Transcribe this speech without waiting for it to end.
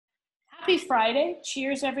Happy Friday.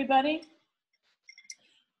 Cheers, everybody.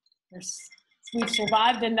 We've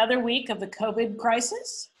survived another week of the COVID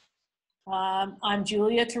crisis. I'm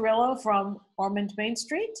Julia Torillo from Ormond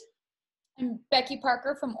MainStreet. I'm Becky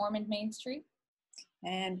Parker from Ormond MainStreet.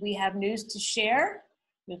 And we have news to share.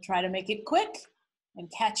 We'll try to make it quick and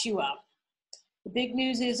catch you up. The big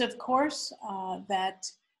news is, of course, that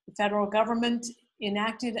the federal government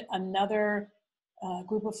enacted another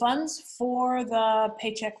group of funds for the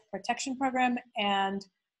Paycheck Protection Program and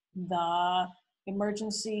the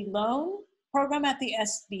Emergency Loan Program at the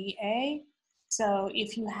SBA. So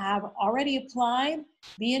if you have already applied,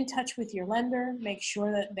 be in touch with your lender, make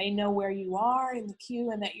sure that they know where you are in the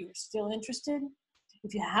queue and that you're still interested.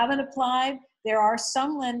 If you haven't applied, there are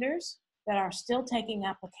some lenders that are still taking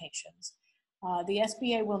applications. The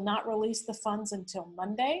SBA will not release the funds until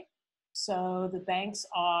Monday, so the banks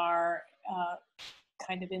are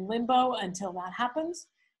kind of in limbo until that happens.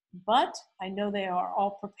 But I know they are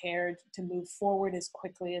all prepared to move forward as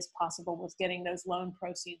quickly as possible with getting those loan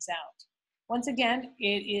proceeds out. Once again, it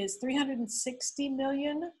is $360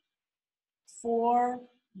 million for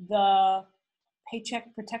the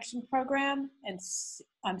Paycheck Protection Program, and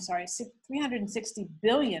I'm sorry, $360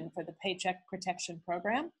 billion for the Paycheck Protection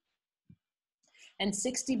Program, and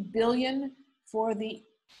 $60 billion for the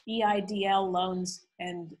EIDL loans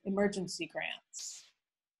and emergency grants.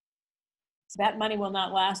 That money will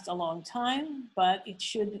not last a long time, but it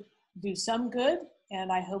should do some good,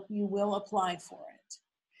 and I hope you will apply for it.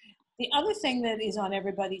 The other thing that is on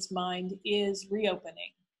everybody's mind is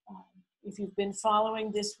reopening. If you've been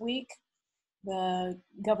following this week, the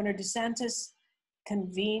Governor DeSantis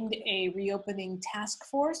convened a reopening task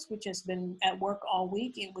force, which has been at work all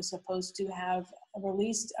week. It was supposed to have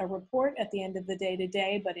released a report at the end of the day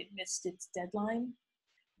today, but it missed its deadline.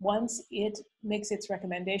 Once it makes its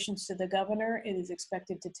recommendations to the governor, it is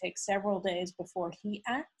expected to take several days before he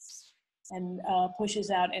acts and pushes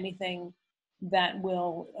out anything that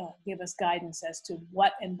will give us guidance as to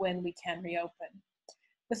what and when we can reopen.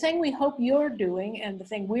 The thing we hope you're doing and the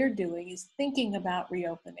thing we're doing is thinking about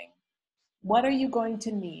reopening. What are you going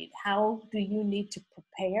to need? How do you need to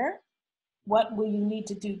prepare? What will you need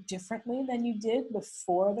to do differently than you did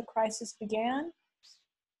before the crisis began?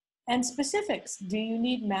 And specifics. Do you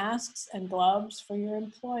need masks and gloves for your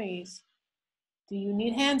employees? Do you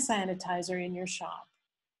need hand sanitizer in your shop?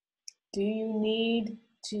 Do you need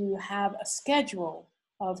to have a schedule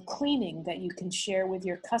of cleaning that you can share with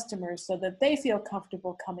your customers so that they feel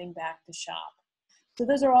comfortable coming back to shop? So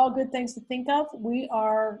those are all good things to think of. We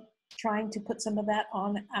are trying to put some of that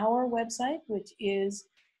on our website, which is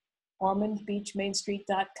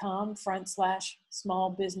ormondbeachmainstreet.com/small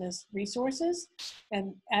business resources.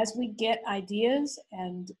 And as we get ideas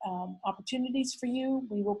and opportunities for you,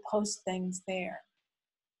 we will post things there.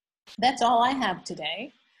 That's all I have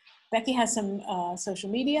today. Becky has some social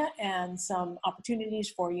media and some opportunities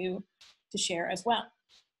for you to share as well.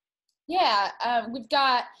 Yeah, we've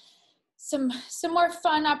got some more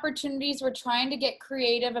fun opportunities. We're trying to get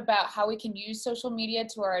creative about how we can use social media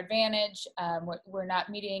to our advantage. We're not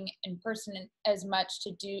meeting in person as much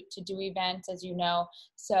to do events, as you know.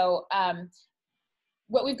 So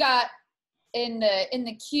what we've got in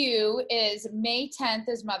the queue is May 10th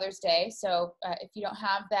is Mother's Day. So if you don't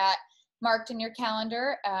have that marked in your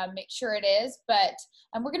calendar, make sure it is. But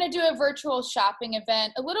we're going to do a virtual shopping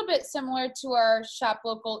event, a little bit similar to our Shop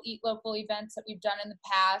Local, Eat Local events that we've done in the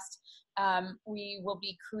past. We will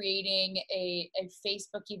be creating a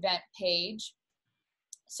Facebook event page.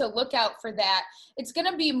 So look out for that. It's going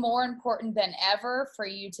to be more important than ever for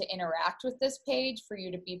you to interact with this page, for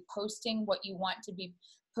you to be posting what you want to be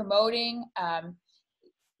promoting.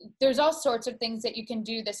 There's all sorts of things that you can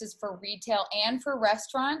do. This is for retail and for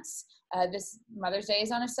restaurants. This Mother's Day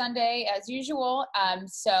is on a Sunday as usual.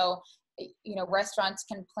 So, you know, restaurants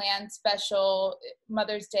can plan special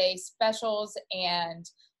Mother's Day specials, and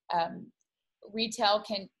retail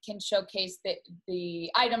can showcase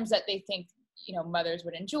the items that they think, you know, mothers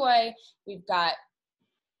would enjoy. We've got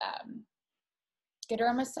get her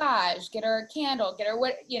a massage, get her a candle, get her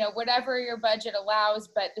whatever your budget allows.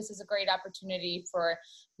 But this is a great opportunity for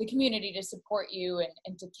the community to support you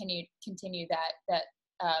and to continue that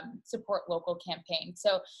support local campaign.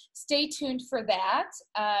 So stay tuned for that.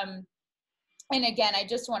 And again, I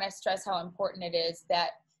just want to stress how important it is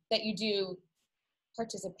that you do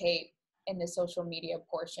participate in the social media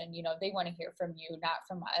portion. You know, they want to hear from you, not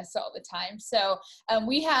from us all the time. So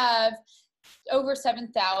we have over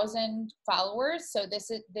 7,000 followers. So this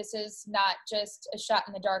is not just a shot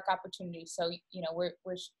in the dark opportunity. So, you know, we're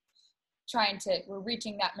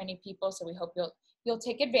reaching that many people. So we hope you'll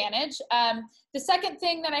take advantage. The second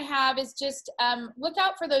thing that I have is just look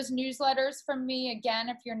out for those newsletters from me. Again,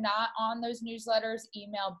 if you're not on those newsletters,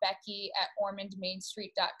 email Becky at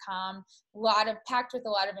ormondmainstreet.com. Packed with a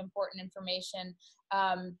lot of important information.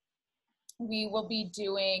 We will be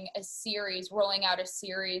doing rolling out a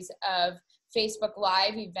series of Facebook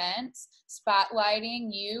Live events,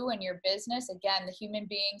 spotlighting you and your business. Again, the human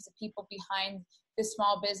beings, the people behind the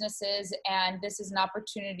small businesses, and this is an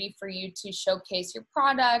opportunity for you to showcase your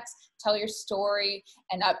products, tell your story,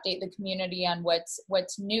 and update the community on what's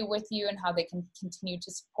new with you and how they can continue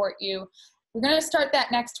to support you. We're going to start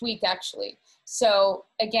that next week, actually. So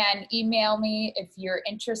again, email me if you're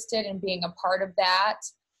interested in being a part of that.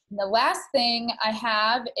 And the last thing I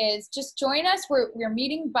have is just join us. We're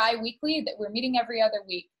meeting bi-weekly. We're meeting every other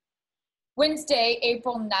week. Wednesday,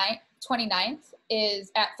 April 29th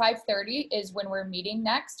is at 5:30 is when we're meeting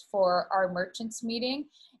next for our merchants meeting.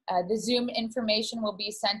 The Zoom information will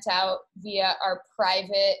be sent out via our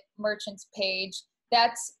private merchants page.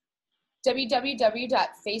 That's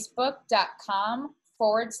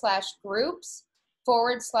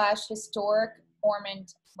www.facebook.com/groups/historic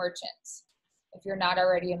Ormond merchants. If you're not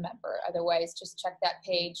already a member, otherwise just check that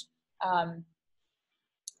page.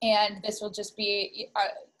 And this will just be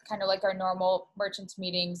kind of like our normal merchants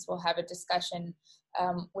meetings. We'll have a discussion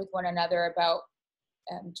with one another about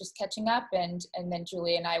just catching up, and then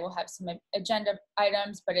Julie and I will have some agenda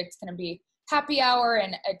items, but it's going to be happy hour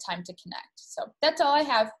and a time to connect. So that's all I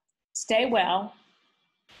have. Stay well.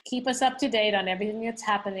 Keep us up to date on everything that's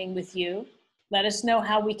happening with you. Let us know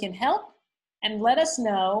how we can help, and let us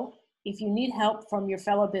know if you need help from your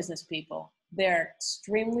fellow business people. They're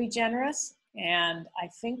extremely generous, and I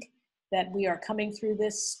think that we are coming through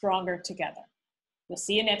this stronger together. We'll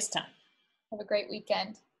see you next time. Have a great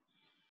weekend.